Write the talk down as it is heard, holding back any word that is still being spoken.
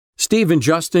Steve and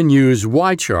Justin use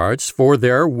YCharts for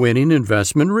their winning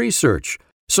investment research.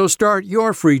 So start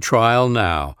your free trial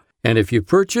now. And if you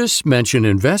purchase, mention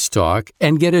InvestTalk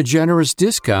and get a generous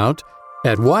discount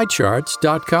at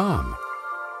YCharts.com.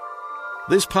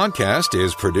 This podcast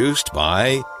is produced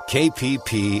by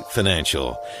KPP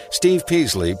Financial. Steve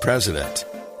Peasley, President.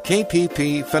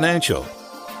 KPP Financial.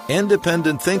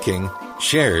 Independent thinking,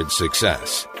 shared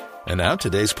success. And now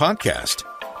today's podcast.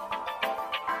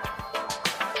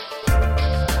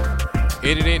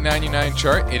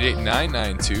 888-99-CHART,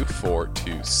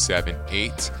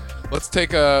 888-992-4278. Let's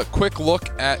take a quick look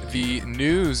at the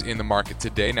news in the market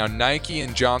today. Now, Nike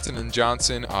and Johnson &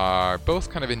 Johnson are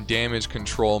both kind of in damage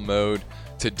control mode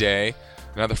today.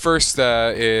 Now, the first,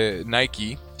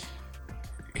 Nike,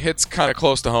 hits kind of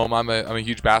close to home. I'm a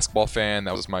huge basketball fan.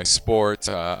 That was my sport.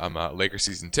 I'm a Lakers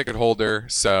season ticket holder.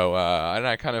 So, and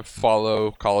I kind of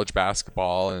follow college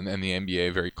basketball and the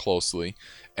NBA very closely.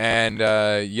 And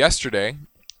yesterday,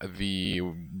 the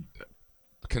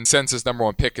consensus number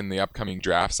one pick in the upcoming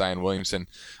draft, Zion Williamson,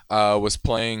 was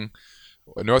playing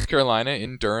North Carolina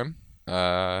in Durham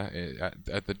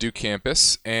at the Duke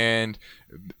campus. And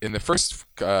in the first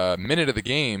minute of the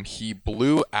game, he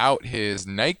blew out his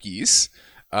Nikes,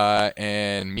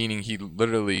 and meaning he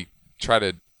literally tried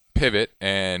to pivot,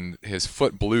 and his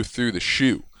foot blew through the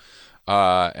shoe,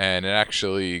 and it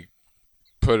actually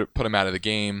put him out of the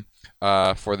game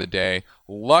for the day.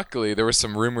 Luckily, there were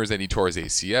some rumors that he tore his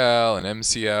ACL and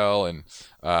MCL, and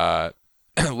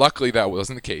luckily that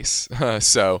wasn't the case.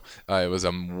 So it was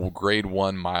a grade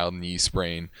 1 mild knee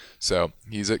sprain, so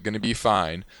he's going to be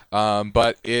fine.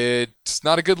 But it's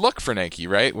not a good look for Nike,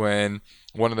 right? When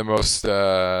one of the most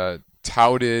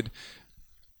touted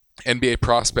NBA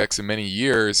prospects in many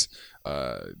years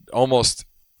almost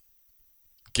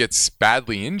gets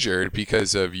badly injured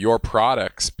because of your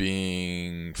products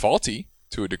being faulty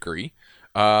to a degree,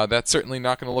 that's certainly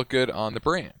not going to look good on the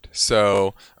brand.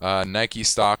 So Nike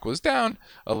stock was down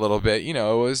a little bit. It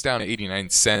was down 89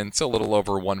 cents, a little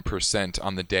over 1%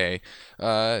 on the day.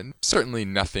 Certainly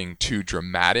nothing too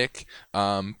dramatic,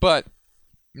 but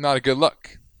not a good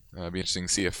look. It'll be interesting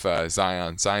to see if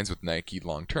Zion signs with Nike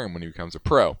long term when he becomes a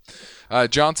pro.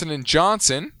 Johnson &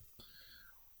 Johnson,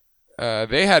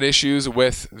 they had issues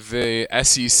with the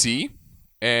SEC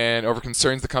and over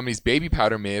concerns the company's baby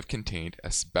powder may have contained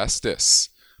asbestos.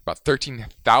 About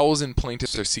 13,000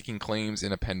 plaintiffs are seeking claims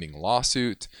in a pending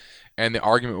lawsuit, and the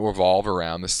argument will revolve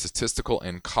around the statistical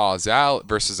and causal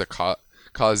versus a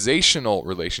causational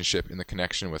relationship in the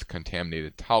connection with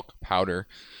contaminated talc powder.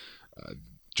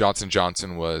 Johnson &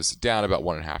 Johnson was down about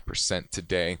 1.5%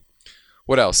 today.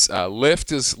 What else?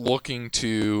 Lyft is looking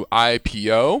to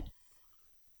IPO,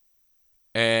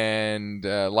 and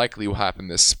likely will happen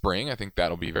this spring. I think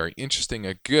that'll be very interesting.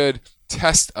 A good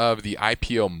test of the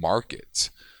IPO market.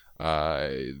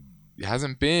 It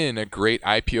hasn't been a great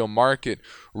IPO market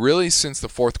really since the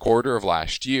fourth quarter of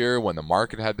last year when the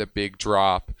market had that big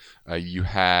drop. You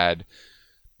had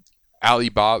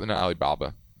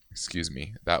SoftBank,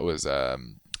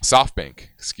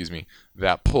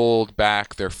 that pulled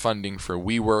back their funding for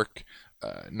WeWork,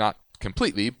 not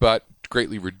completely, but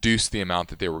greatly reduced the amount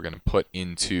that they were going to put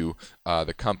into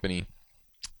the company.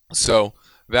 So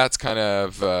that's kind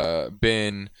of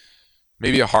been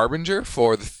maybe a harbinger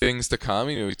for the things to come.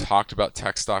 We talked about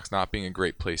tech stocks not being a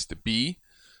great place to be.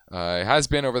 It has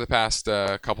been over the past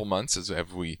couple months as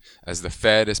the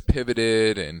Fed has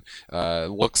pivoted, and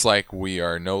looks like we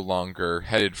are no longer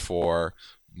headed for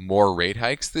more rate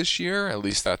hikes this year. At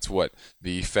least that's what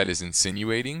the Fed is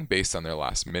insinuating based on their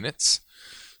last minutes.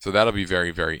 So that'll be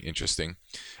very, very interesting.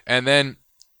 And then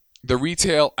the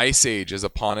retail ice age is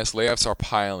upon us. Layoffs are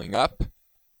piling up.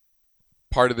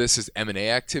 Part of this is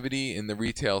M&A activity in the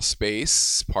retail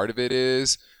space. Part of it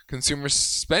is consumer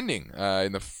spending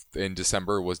in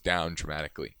December was down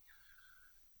dramatically.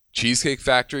 Cheesecake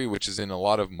Factory, which is in a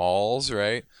lot of malls,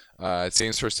 right?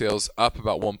 Same-store sales up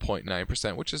about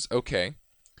 1.9%, which is okay.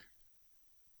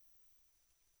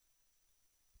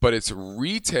 But its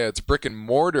brick and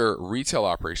mortar retail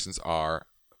operations are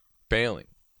failing,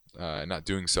 not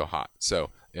doing so hot.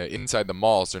 So inside the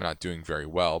malls, they're not doing very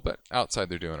well, but outside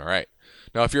they're doing all right.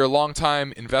 Now, if you're a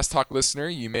longtime InvestTalk listener,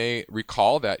 you may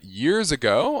recall that years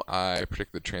ago, I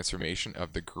predicted the transformation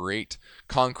of the great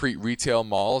concrete retail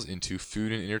malls into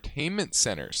food and entertainment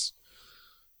centers.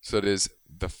 So it is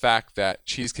the fact that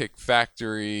Cheesecake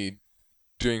Factory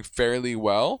doing fairly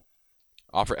well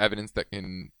offer evidence that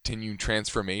continued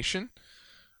transformation.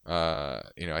 I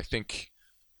think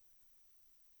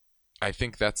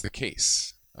that's the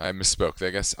case. I misspoke.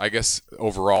 I guess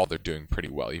overall they're doing pretty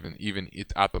well, even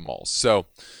at the malls. So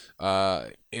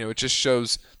it just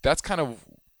shows that's kind of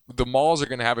the malls are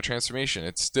going to have a transformation.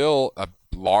 It's still a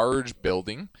large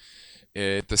building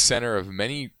at the center of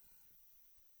many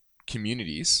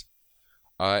communities,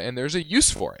 and there's a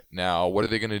use for it. Now, what are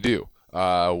they going to do?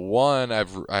 One,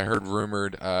 I heard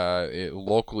rumored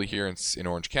locally here in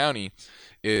Orange County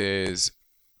is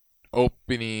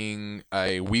opening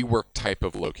a WeWork type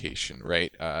of location,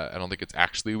 right? I don't think it's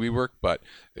actually WeWork, but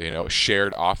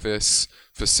shared office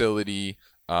facility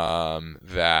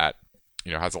that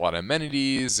has a lot of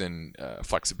amenities and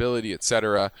flexibility,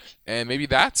 etc. And maybe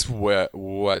that's what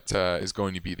is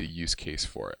going to be the use case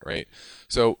for it, right?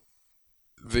 So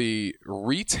the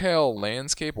retail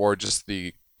landscape, or just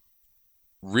the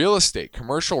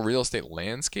commercial real estate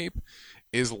landscape,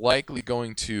 is likely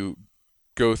going to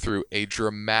go through a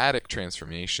dramatic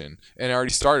transformation, and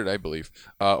already started, I believe,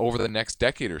 over the next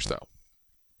decade or so.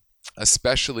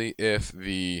 Especially if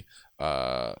the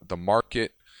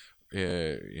market,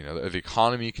 the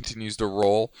economy continues to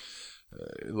roll.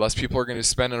 Less people are going to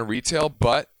spend on retail,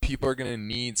 but people are going to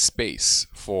need space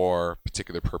for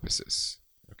particular purposes.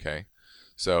 Okay,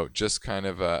 so just kind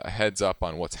of a heads up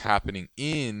on what's happening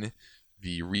in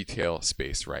the retail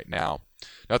space right now.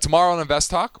 Now, tomorrow on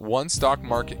Invest Talk, one stock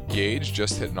market gauge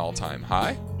just hit an all-time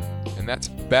high, and that's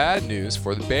bad news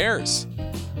for the bears.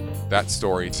 That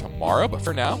story tomorrow, but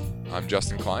for now, I'm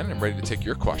Justin Klein, and I'm ready to take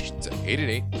your questions at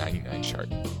 888-99-CHART.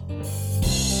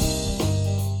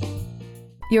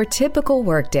 Your typical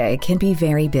workday can be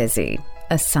very busy.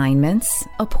 Assignments,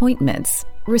 appointments,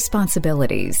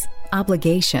 responsibilities,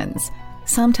 obligations.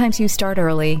 Sometimes you start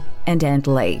early and end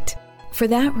late. For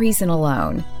that reason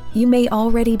alone, you may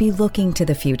already be looking to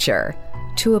the future,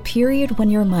 to a period when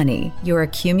your money, your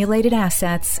accumulated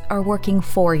assets, are working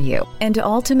for you and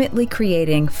ultimately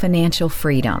creating financial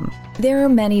freedom. There are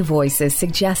many voices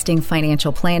suggesting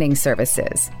financial planning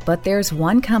services, but there's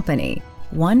one company,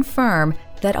 one firm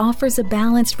that offers a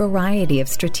balanced variety of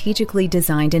strategically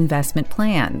designed investment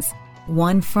plans.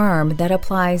 One firm that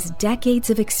applies decades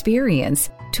of experience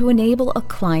to enable a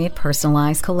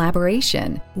client-personalized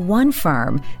collaboration. One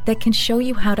firm that can show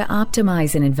you how to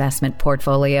optimize an investment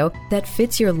portfolio that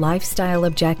fits your lifestyle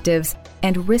objectives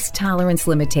and risk tolerance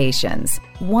limitations.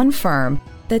 One firm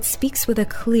that speaks with a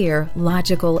clear,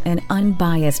 logical, and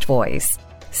unbiased voice.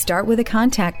 Start with a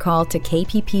contact call to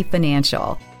KPP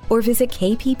Financial or visit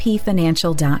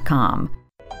kppfinancial.com.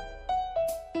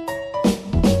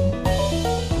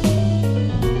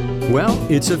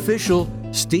 Well, it's official.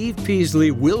 Steve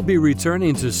Peasley will be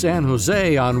returning to San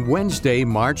Jose on Wednesday,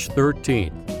 March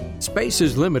 13th. Space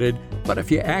is limited, but if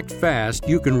you act fast,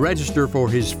 you can register for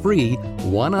his free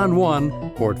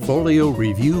one-on-one portfolio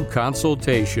review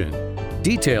consultation.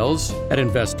 Details at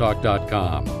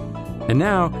investtalk.com. And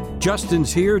now,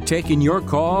 Justin's here taking your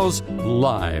calls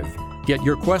live. Get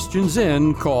your questions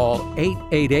in. Call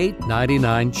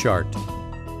 888-99-CHART.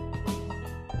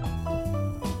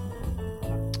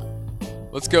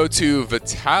 Let's go to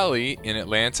Vitaly in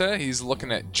Atlanta. He's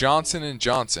looking at Johnson &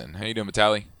 Johnson. How you doing,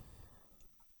 Vitaly?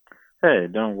 Hey,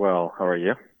 doing well. How are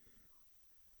you?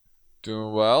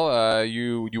 Doing well.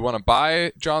 You want to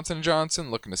buy Johnson & Johnson?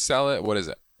 Looking to sell it? What is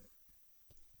it?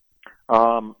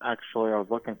 Actually, I was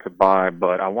looking to buy,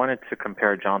 but I wanted to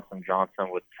compare Johnson &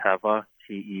 Johnson with Teva,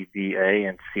 T-E-V-A,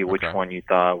 and see which one you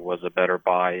thought was a better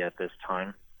buy at this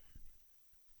time.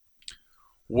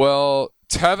 Well,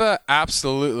 Teva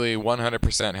absolutely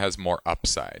 100% has more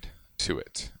upside to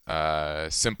it,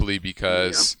 simply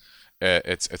because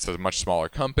it's a much smaller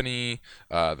company.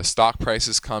 The stock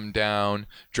prices come down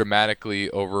dramatically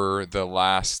over the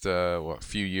last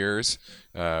few years.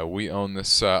 We owned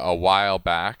this a while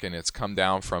back, and it's come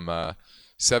down from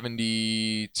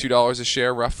 $72 a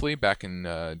share roughly back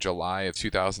in July of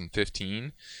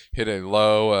 2015. Hit a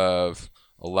low of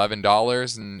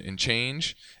 $11 and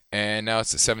change. And now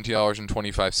it's at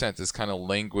 $17.25. It's kind of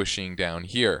languishing down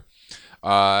here.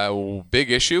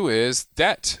 Big issue is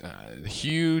debt.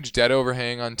 Huge debt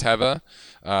overhang on Teva.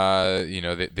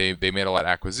 They made a lot of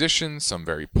acquisitions, some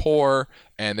very poor,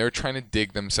 and they're trying to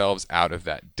dig themselves out of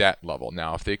that debt level.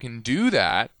 Now, if they can do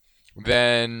that,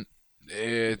 then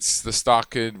the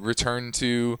stock could return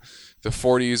to the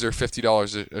 40s or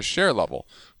 $50 a share level.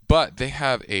 But they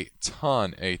have a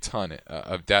ton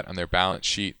of debt on their balance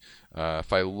sheet.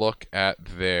 If I look at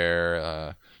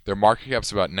their market cap's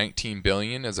about $19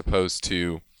 billion, as opposed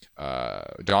to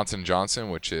Johnson & Johnson,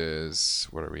 which is,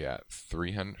 what are we at?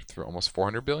 Almost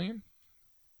 $400 billion.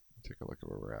 Take a look at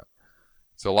where we're at.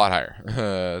 It's a lot higher.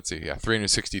 Let's see,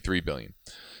 $363 billion.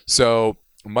 So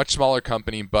much smaller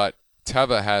company, but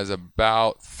Teva has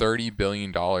about $30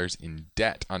 billion in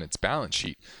debt on its balance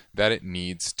sheet that it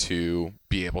needs to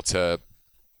be able to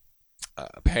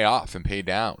pay off and pay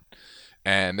down.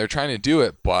 And they're trying to do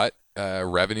it, but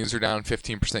revenues are down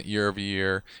 15% year over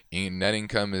year. Net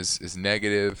income is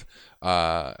negative.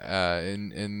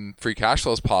 And free cash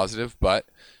flow is positive, but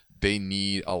they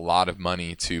need a lot of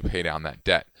money to pay down that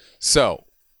debt. So,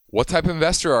 what type of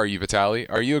investor are you, Vitaly?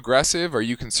 Are you aggressive? Are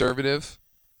you conservative?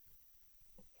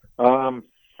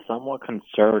 Somewhat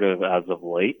conservative as of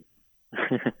late.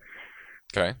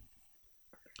 Okay.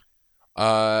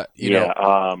 If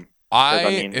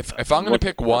I'm going to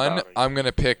pick one, I'm going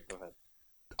to pick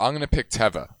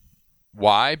Teva.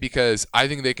 Why? Because I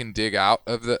think they can dig out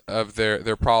of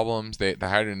their problems. They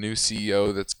hired a new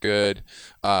CEO that's good,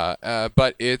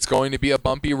 but it's going to be a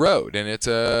bumpy road, and it's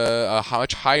a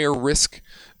much higher risk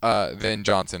than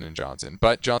Johnson & Johnson.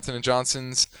 But Johnson &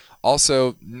 Johnson's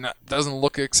also doesn't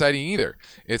look exciting either.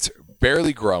 It's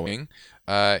barely growing.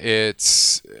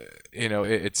 Its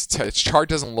chart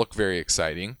doesn't look very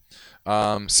exciting.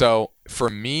 So for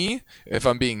me, if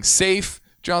I'm being safe,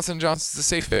 Johnson & Johnson's a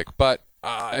safe pick. But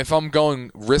if I'm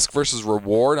going risk versus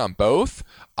reward on both,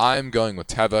 I'm going with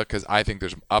Teva because I think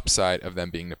there's an upside of them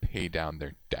being to pay down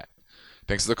their debt.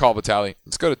 Thanks for the call, Vitaly.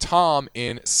 Let's go to Tom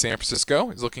in San Francisco.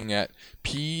 He's looking at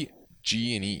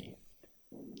PG&E.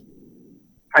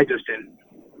 Hi, Justin.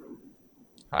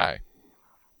 Hi.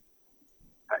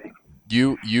 Hi.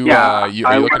 Are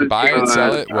you looking to buy and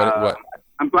sell it? What?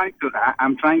 I'm trying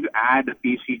to add a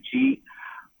PCG,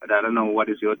 but I don't know what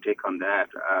is your take on that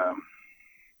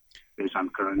based on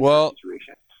current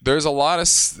situation. There's a lot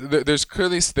of there's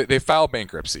clearly they filed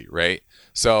bankruptcy, right?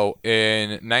 So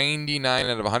in 99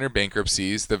 out of 100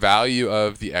 bankruptcies, the value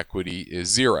of the equity is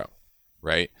zero,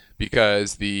 right?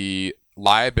 Because the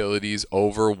liabilities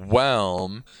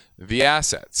overwhelm the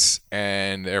assets,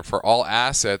 and therefore all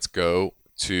assets go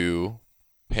to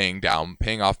paying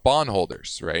off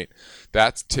bondholders, right?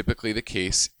 That's typically the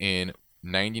case in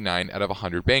 99 out of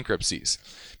 100 bankruptcies.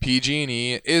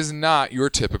 PG&E is not your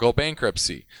typical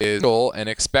bankruptcy. It is and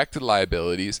expected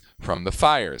liabilities from the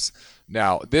fires.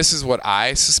 Now, this is what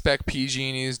I suspect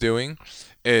PG&E is doing,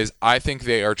 is I think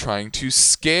they are trying to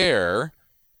scare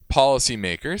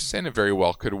policymakers, and it very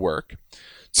well could work,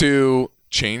 to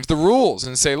change the rules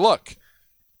and say, look,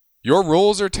 your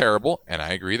rules are terrible, and I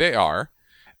agree they are,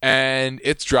 and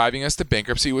it's driving us to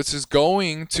bankruptcy, which is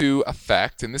going to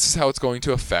affect, and this is how it's going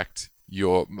to affect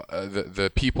your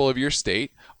the people of your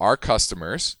state, our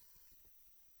customers,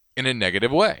 in a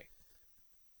negative way.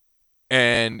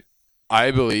 And I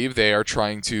believe they are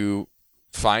trying to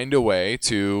find a way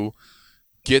to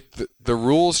get the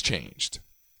rules changed.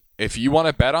 If you want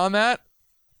to bet on that,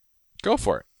 go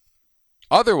for it.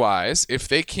 Otherwise, if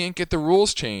they can't get the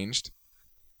rules changed,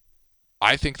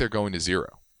 I think they're going to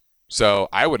zero. So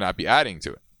I would not be adding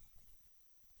to it.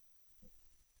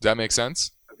 Does that make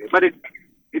sense? Okay, but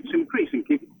it's increasing,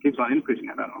 keeps on increasing.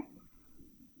 I don't know.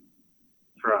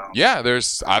 Yeah,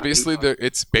 there's obviously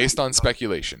it's based on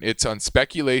speculation. It's on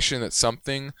speculation that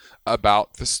something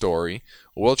about the story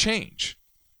will change.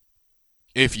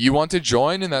 If you want to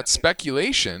join in that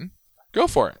speculation, go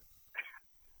for it.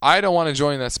 I don't want to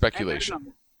join that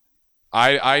speculation.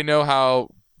 I know how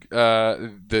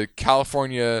the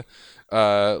California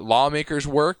lawmakers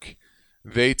work.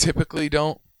 They typically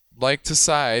don't like to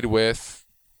side with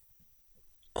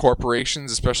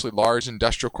corporations, especially large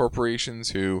industrial corporations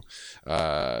who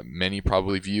many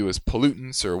probably view as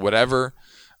pollutants or whatever.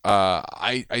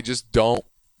 I just don't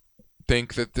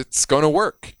think that it's going to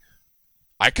work.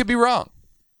 I could be wrong,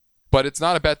 but it's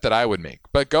not a bet that I would make.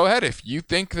 But go ahead. If you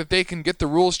think that they can get the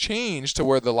rules changed to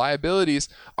where the liabilities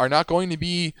are not going to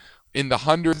be in the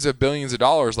hundreds of billions of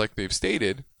dollars like they've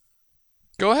stated,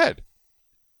 go ahead.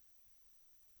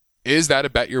 Is that a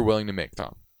bet you're willing to make,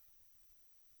 Tom?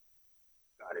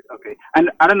 Got it. Okay. And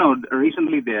I don't know,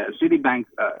 recently the Citibank,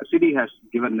 Citi has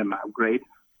given them an upgrade.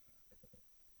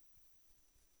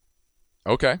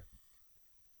 Okay.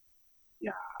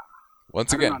 Yeah.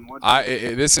 Once again,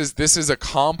 this is a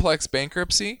complex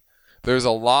bankruptcy. There's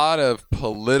a lot of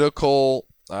political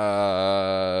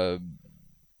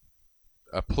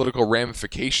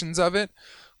ramifications of it,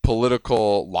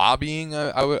 political lobbying.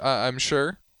 I'm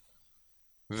sure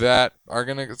that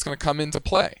it's gonna come into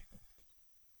play.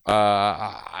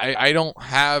 I don't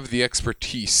have the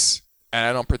expertise, and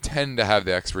I don't pretend to have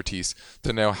the expertise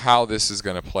to know how this is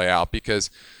going to play out, because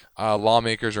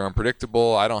lawmakers are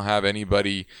unpredictable. I don't have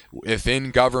anybody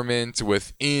within government,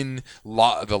 within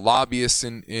the lobbyists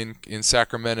in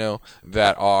Sacramento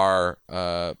that are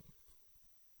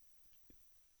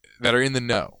in the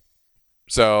know.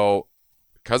 So,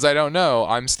 because I don't know,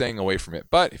 I'm staying away from it.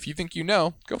 But if you think you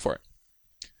know, go for it.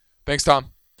 Thanks, Tom.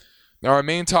 Now, our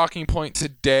main talking point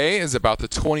today is about the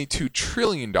 $22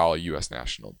 trillion U.S.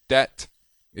 national debt.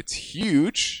 It's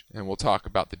huge, and we'll talk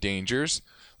about the dangers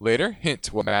later. Hint,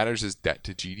 what matters is debt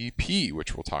to GDP,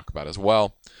 which we'll talk about as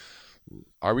well.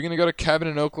 Are we going to go to Kevin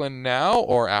in Oakland now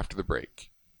or after the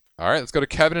break? All right, let's go to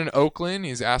Kevin in Oakland.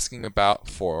 He's asking about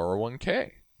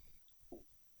 401k.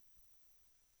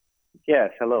 Yes,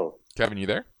 hello. Kevin, you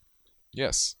there?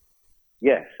 Yes.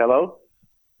 Yes, hello.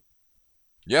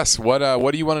 Yes, what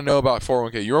do you want to know about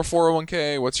 401k? Your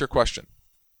 401k, what's your question?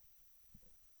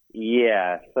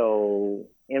 Yeah, so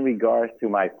in regards to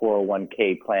my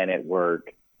 401k plan at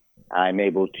work, I'm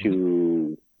able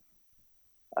to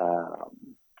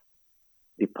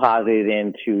deposit it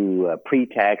into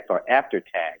pre-tax or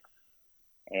after-tax.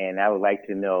 And I would like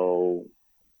to know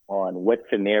on what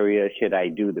scenario should I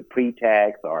do the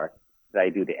pre-tax or should I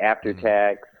do the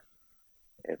after-tax?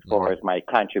 As far as my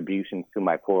contributions to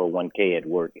my 401k at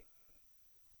work.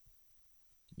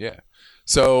 Yeah.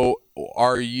 So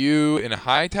are you in a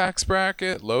high tax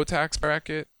bracket, low tax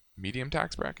bracket, medium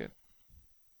tax bracket?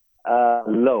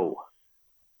 Low.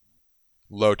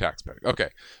 Low tax bracket. Okay.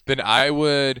 Then I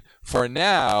would, for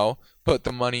now, put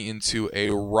the money into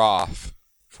a Roth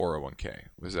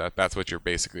 401k. That's what you're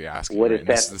basically asking? What if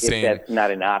that's not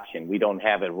an option? We don't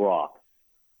have a Roth.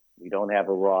 We don't have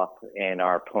a Roth in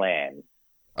our plan.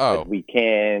 Oh, but we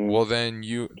can. Well, then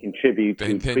you contribute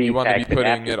to then you want to be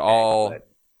putting it all.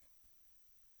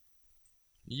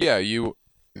 Yeah,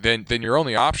 then your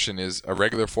only option is a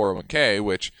regular 401k,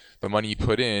 which the money you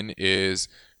put in is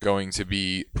going to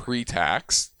be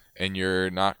pre-tax, and you're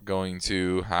not going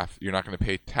to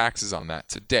pay taxes on that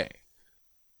today.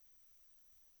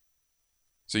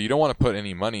 So you don't want to put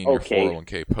any money in your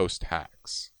 401k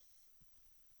post-tax.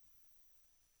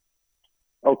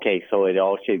 Okay, so it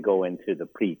all should go into the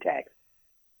pre-tax.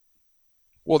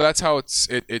 Well, that's how it's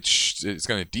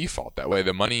going to default that way.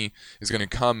 The money is going to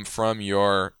come from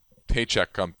your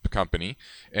paycheck company,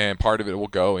 and part of it will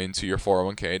go into your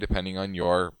 401k, depending on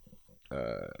your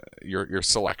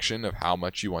selection of how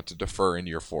much you want to defer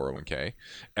into your 401k,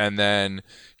 and then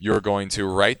you're going to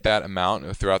write that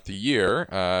amount throughout the year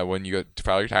when you go to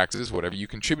file your taxes. Whatever you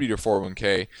contribute to your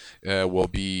 401k will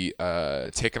be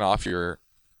taken off your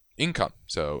income,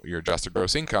 so your adjusted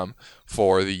gross income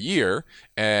for the year,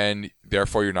 and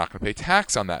therefore you're not going to pay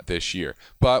tax on that this year.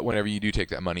 But whenever you do take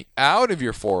that money out of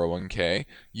your 401k,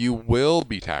 you will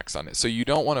be taxed on it. So you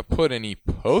don't want to put any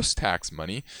post-tax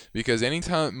money, because any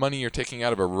time money you're taking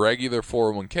out of a regular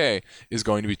 401k is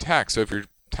going to be taxed. So if your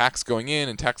tax going in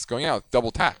and tax going out, double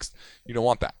taxed. You don't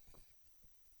want that.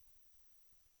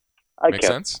 Okay. Make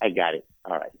sense? I got it.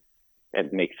 All right.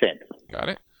 That makes sense. Got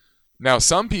it? Now,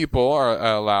 some people are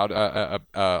allowed a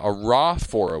Roth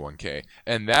 401k,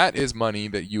 and that is money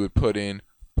that you would put in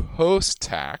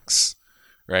post-tax,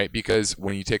 right? Because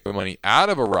when you take the money out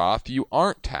of a Roth, you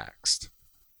aren't taxed.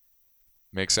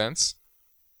 Make sense?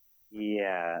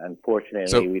 Yeah,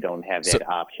 unfortunately, we don't have that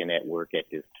option at work at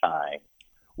this time.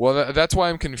 Well, that's why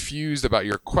I'm confused about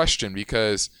your question,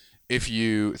 because it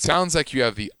sounds like you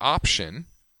have the option,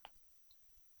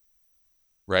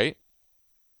 right?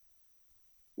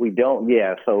 We don't,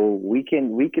 yeah. So we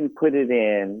can put it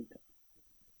in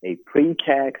a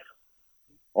pre-tax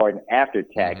or an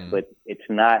after-tax, but it's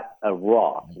not a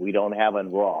Roth. We don't have a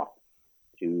Roth.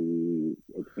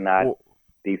 It's not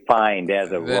defined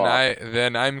as a Roth.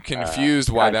 Then I'm confused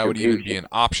why that would even be an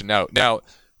option.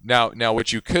 Now,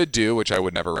 what you could do, which I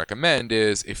would never recommend,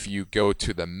 is if you go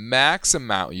to the max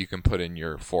amount you can put in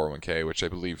your 401k, which I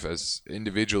believe as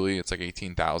individually it's like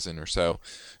 $18,000 or so.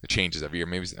 It changes every year,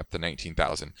 maybe it's up to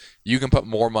 $19,000. You can put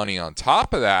more money on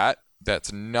top of that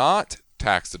that's not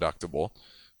tax deductible,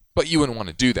 but you wouldn't want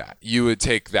to do that. You would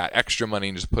take that extra money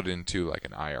and just put it into like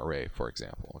an IRA, for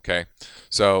example. Okay,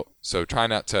 so try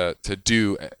not to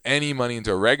do any money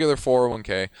into a regular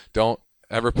 401k. Don't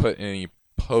ever put any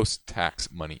post-tax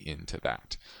money into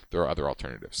that. There are other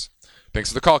alternatives. Thanks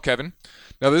for the call, Kevin.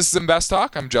 Now, this is Invest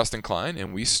Talk. I'm Justin Klein,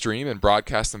 and we stream and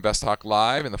broadcast Invest Talk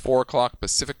live in the 4 o'clock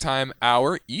Pacific Time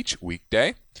hour each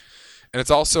weekday. And it's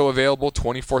also available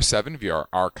 24/7 via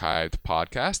our archived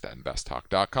podcast at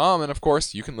investtalk.com. And, of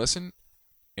course, you can listen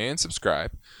and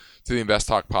subscribe to the Invest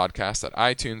Talk podcast at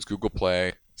iTunes, Google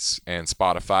Play, and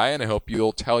Spotify. And I hope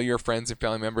you'll tell your friends and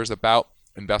family members about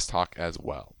Invest Talk as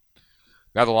well.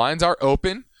 Now, the lines are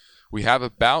open. We have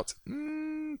about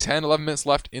 10, 11 minutes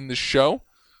left in the show.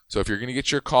 So if you're going to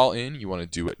get your call in, you want to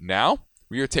do it now.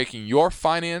 We are taking your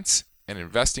finance and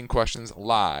investing questions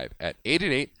live at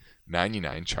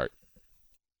 888-99-CHART.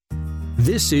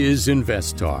 This is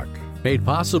Invest Talk, made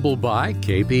possible by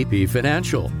KPP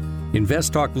Financial.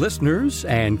 InvestTalk listeners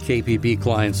and KPP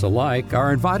clients alike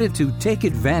are invited to take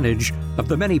advantage of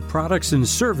the many products and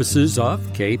services of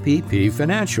KPP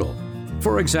Financial.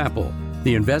 For example,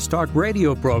 the InvestTalk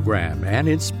radio program and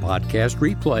its podcast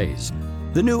replays,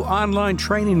 the new online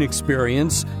training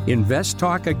experience,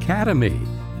 InvestTalk Academy,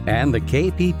 and the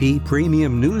KPP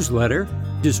Premium newsletter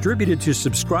distributed to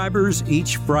subscribers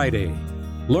each Friday.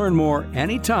 Learn more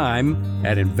anytime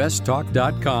at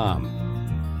investtalk.com.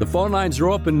 The phone lines are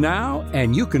open now,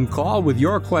 and you can call with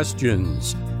your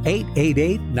questions.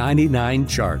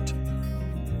 888-99-CHART.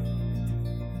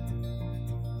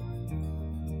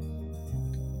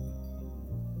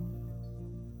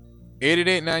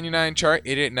 (888-99-CHART),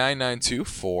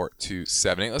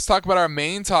 888-992-4278. Let's talk about our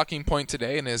main talking point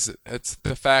today, and it's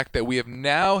the fact that we have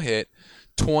now hit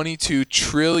 $22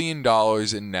 trillion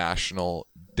in national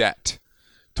debt.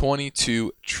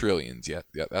 22 trillion. Yeah,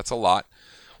 that's a lot.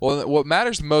 Well, what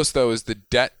matters most, though, is the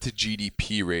debt to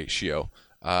GDP ratio.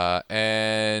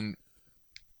 And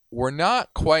we're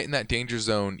not quite in that danger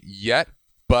zone yet,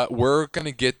 but we're going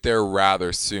to get there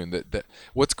rather soon.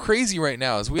 What's crazy right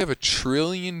now is we have a $1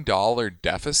 trillion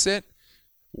deficit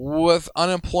with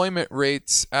unemployment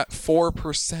rates at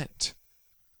 4%.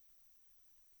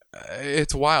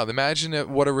 It's wild.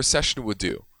 Imagine what a recession would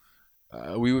do.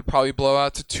 We would probably blow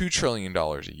out to $2 trillion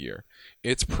a year.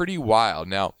 It's pretty wild.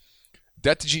 Now,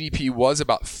 debt to GDP was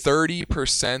about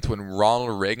 30% when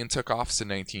Ronald Reagan took office in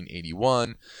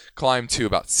 1981, climbed to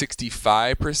about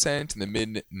 65% in the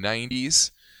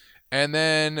mid-90s, and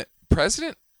then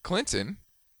President Clinton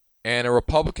and a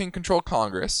Republican-controlled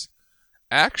Congress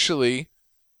actually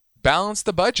balanced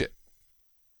the budget.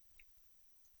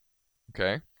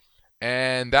 Okay?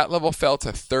 And that level fell to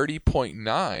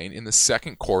 30.9 in the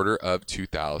second quarter of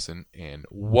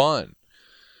 2001.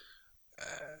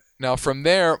 Now, from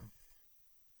there,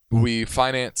 we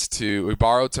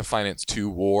borrowed to finance two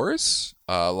wars,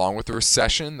 along with the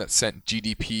recession that sent debt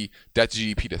to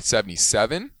GDP to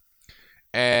 77.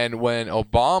 And when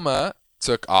Obama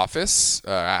took office,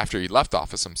 after he left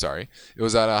office, it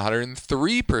was at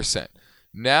 103%.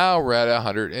 Now we're at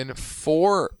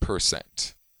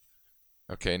 104%.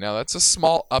 Okay, now that's a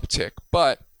small uptick,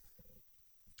 but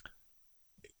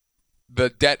the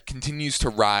debt continues to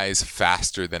rise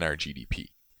faster than our GDP.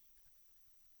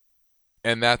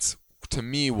 And that's, to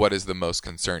me, what is the most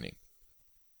concerning.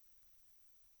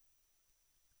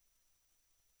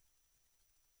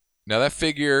 Now, that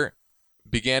figure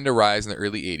began to rise in the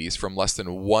early 80s from less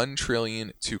than 1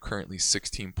 trillion to currently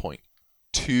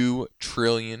 16.2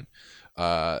 trillion.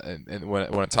 And when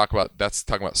I talk about, that's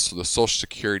talking about the Social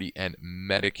Security and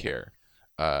Medicare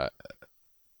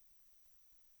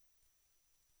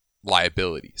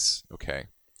liabilities. Okay,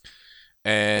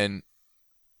 and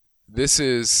this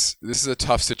is a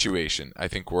tough situation. I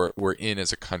think we're in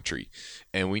as a country,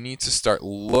 and we need to start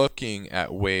looking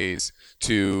at ways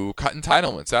to cut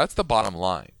entitlements. That's the bottom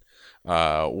line.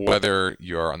 Whether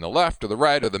you're on the left or the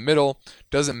right or the middle,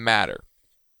 doesn't matter.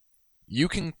 You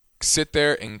can sit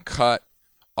there and cut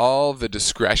all the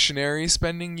discretionary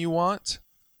spending you want,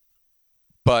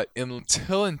 but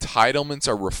until entitlements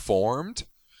are reformed,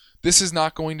 this is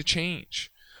not going to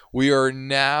change. We are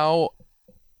now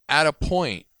at a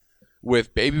point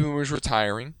with baby boomers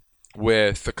retiring,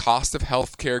 with the cost of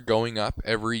healthcare going up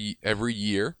every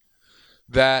year,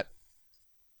 that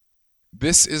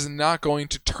this is not going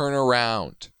to turn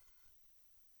around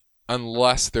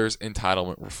unless there's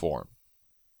entitlement reform.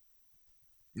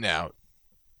 Now,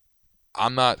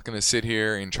 I'm not going to sit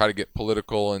here and try to get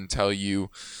political and tell you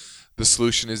the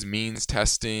solution is means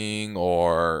testing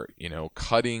or,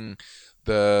 cutting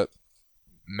the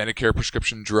Medicare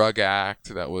Prescription Drug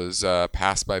Act that was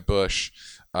passed by Bush.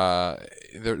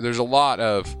 There's a lot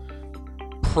of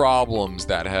problems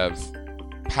that have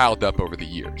piled up over the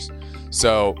years.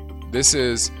 So this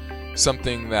is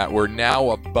something that we're now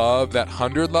above that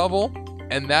 100 level,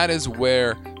 and that is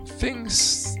where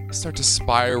things tend to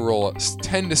spiral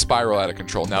out of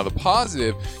control. Now, the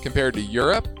positive compared to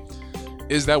Europe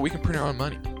is that we can print our own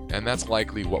money, and that's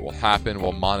likely what will happen.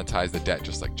 We'll monetize the debt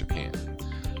just like Japan.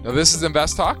 Now, this is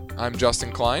Invest Talk. I'm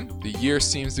Justin Klein. The year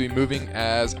seems to be moving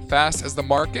as fast as the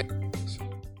market.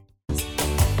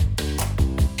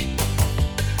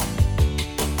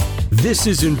 This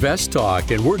is Invest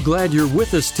Talk, and we're glad you're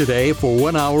with us today for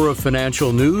 1 hour of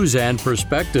financial news and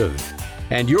perspective.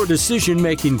 And your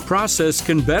decision-making process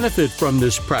can benefit from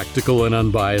this practical and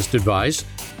unbiased advice,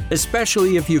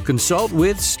 especially if you consult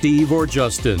with Steve or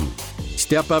Justin.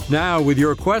 Step up now with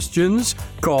your questions.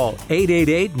 Call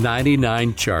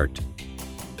 888-99-CHART.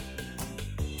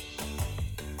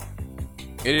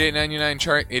 8899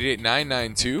 chart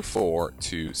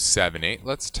 888-992-4278.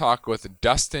 Let's talk with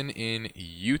Dustin in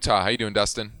Utah. How you doing,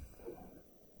 Dustin?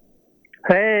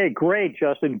 Hey, great,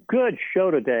 Justin. Good show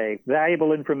today.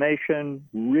 Valuable information,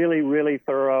 really, really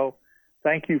thorough.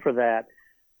 Thank you for that.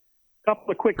 Couple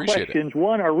of quick questions.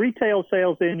 One, are retail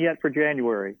sales in yet for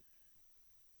January?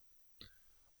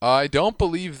 I don't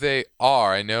believe they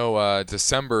are. I know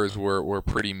December's were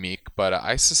pretty meek, but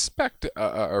I suspect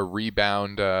a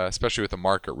rebound, especially with a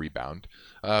market rebound.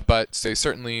 But they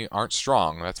certainly aren't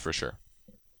strong, that's for sure.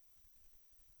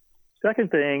 Second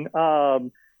thing,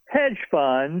 hedge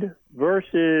fund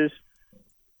versus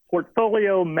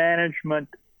portfolio management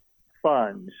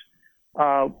funds.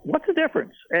 What's the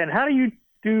difference? And how do you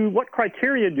what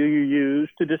criteria do you use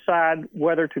to decide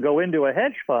whether to go into a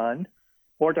hedge fund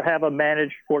or to have a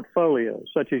managed portfolio,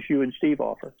 such as you and Steve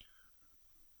offer?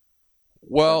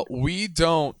 Well, we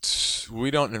don't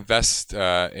invest in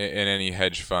any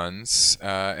hedge funds,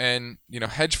 and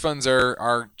hedge funds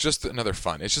are just another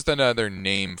fund. It's just another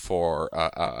name for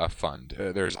a fund.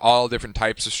 There's all different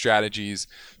types of strategies.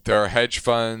 There are hedge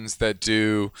funds that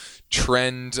do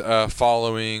trend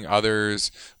following,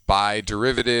 others buy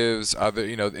derivatives,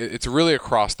 it's really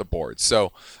across the board.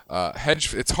 So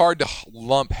it's hard to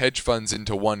lump hedge funds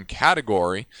into one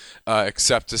category,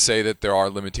 except to say that there are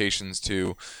limitations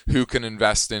to who can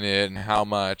invest in it and how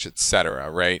much,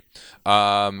 etc. Right?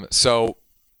 So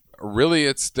really,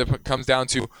 it comes down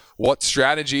to what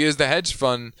strategy is the hedge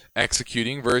fund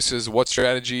executing versus what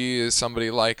strategy is somebody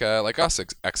like us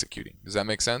executing. Does that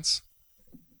make sense?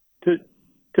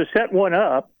 To set one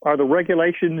up, are the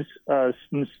regulations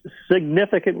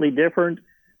significantly different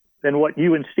than what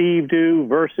you and Steve do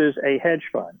versus a hedge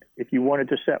fund if you wanted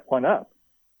to set one up?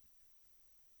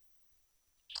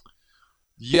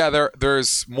 Yeah,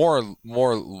 there's more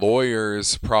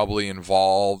lawyers probably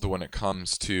involved when it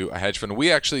comes to a hedge fund.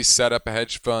 We actually set up a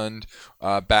hedge fund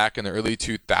back in the early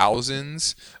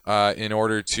 2000s in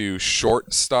order to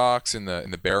short stocks in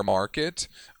the bear market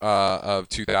of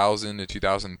 2000 to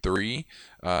 2003.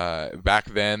 Back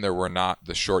then there were not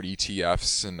the short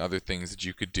ETFs and other things that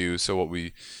you could do. So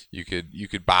you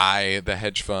could buy the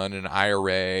hedge fund and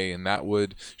IRA, and that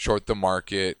would short the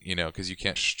market, because you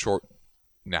can't short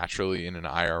naturally in an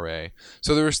IRA.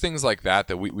 So there was things like that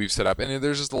we've set up, and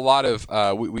there's just a lot of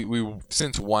we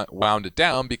since wound it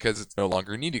down because it's no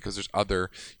longer needed, because there's other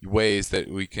ways that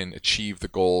we can achieve the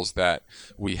goals that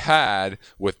we had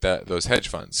with those hedge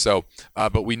funds. So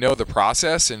but we know the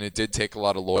process, and it did take a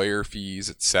lot of lawyer fees,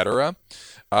 etc.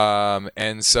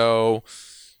 And so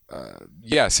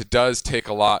yes, it does take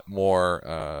a lot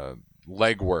more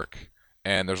legwork,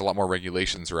 and there's a lot more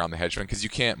regulations around the hedge fund because you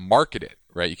can't market it,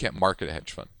 right? You can't market a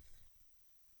hedge fund.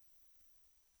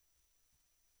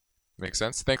 Makes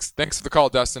sense? Thanks for the call,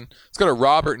 Dustin. Let's go to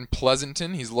Robert in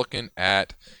Pleasanton. He's looking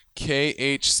at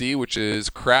KHC, which is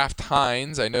Kraft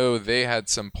Heinz. I know they had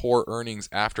some poor earnings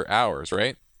after hours,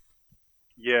 right?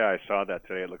 Yeah, I saw that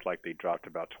today. It looked like they dropped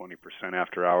about 20%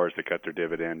 after hours. They cut their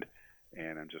dividend,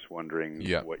 and I'm just wondering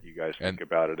what you guys think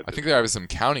about it. I think there have some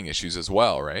accounting issues as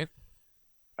well, right?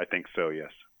 I think so, yes.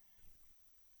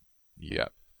 Yeah.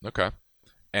 Okay.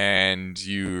 And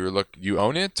you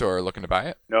own it or looking to buy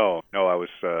it? No. I was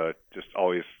just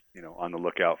always, on the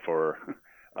lookout for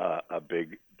a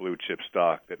big blue chip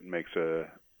stock that makes a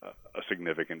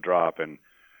significant drop, and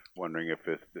wondering if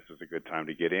this is a good time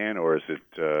to get in, or is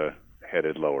it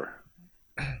headed lower?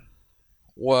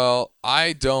 Well,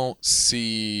 I don't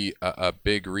see a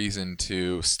big reason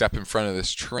to step in front of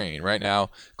this train. Right now,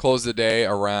 close the day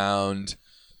around,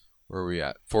 where are we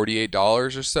at?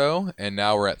 $48 or so, and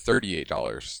now we're at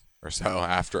 $38 or so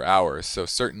after hours. So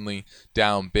certainly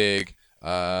down big.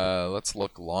 Let's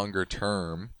look longer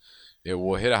term. It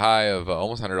will hit a high of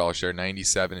almost $100 share,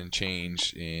 97 and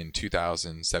change in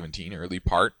 2017, early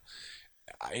part.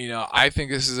 I think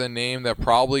this is a name that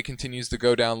probably continues to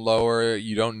go down lower.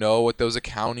 You don't know what those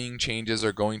accounting changes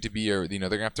are going to be, or they're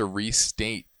going to have to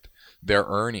restate their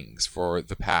earnings for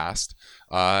the past,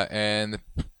 and the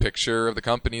picture of the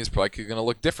company is probably going to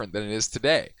look different than it is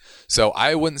today. So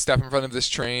I wouldn't step in front of this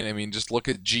train. I mean, just look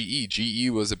at GE.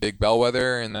 GE was a big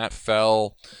bellwether, and that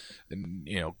fell,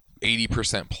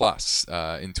 80% plus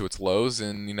into its lows,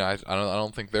 and I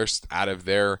don't think they're out of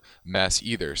their mess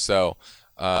either. So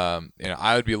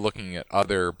I would be looking at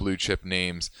other blue chip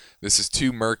names. This is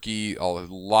too murky. A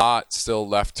lot still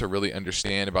left to really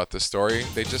understand about the story.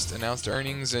 They just announced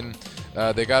earnings, and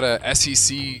they got a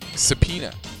SEC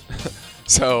subpoena.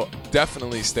 So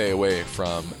definitely stay away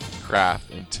from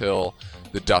Kraft until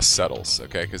the dust settles,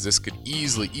 okay? Because this could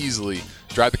easily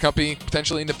drive the company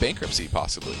potentially into bankruptcy,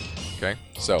 possibly, okay?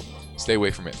 So stay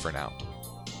away from it for now.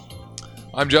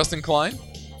 I'm Justin Klein,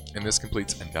 and this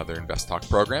completes another Invest Talk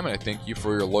program, and I thank you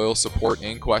for your loyal support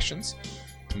and questions.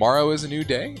 Tomorrow is a new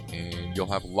day, and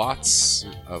you'll have lots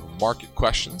of market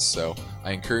questions, so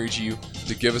I encourage you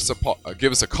to give us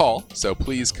a call, so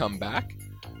please come back.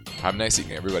 Have a nice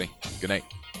evening, everybody. Good night.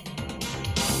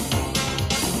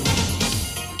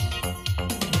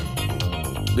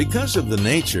 Because of the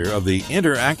nature of the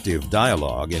interactive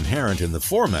dialogue inherent in the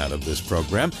format of this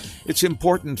program, it's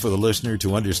important for the listener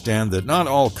to understand that not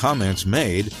all comments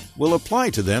made will apply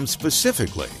to them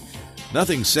specifically.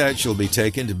 Nothing said shall be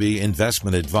taken to be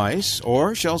investment advice,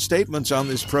 or shall statements on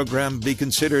this program be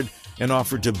considered an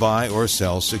offer to buy or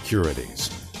sell securities.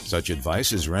 Such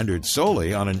advice is rendered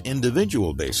solely on an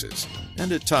individual basis,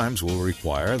 and at times will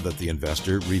require that the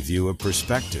investor review a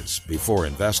prospectus before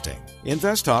investing.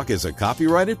 Invest Talk is a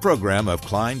copyrighted program of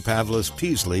Klein Pavlis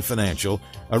Peasley Financial,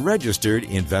 a registered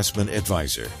investment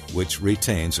advisor, which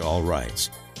retains all rights.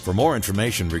 For more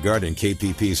information regarding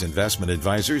KPP's investment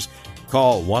advisors,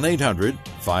 call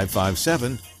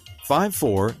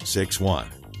 1-800-557-5461.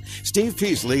 Steve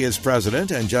Peasley is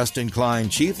President and Justin Klein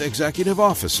Chief Executive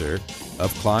Officer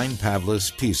of Klein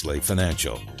Pavlis Peasley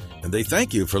Financial. And they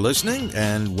thank you for listening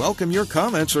and welcome your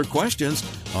comments or questions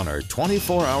on our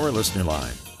 24-hour listener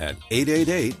line at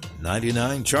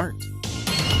 888-99-CHART.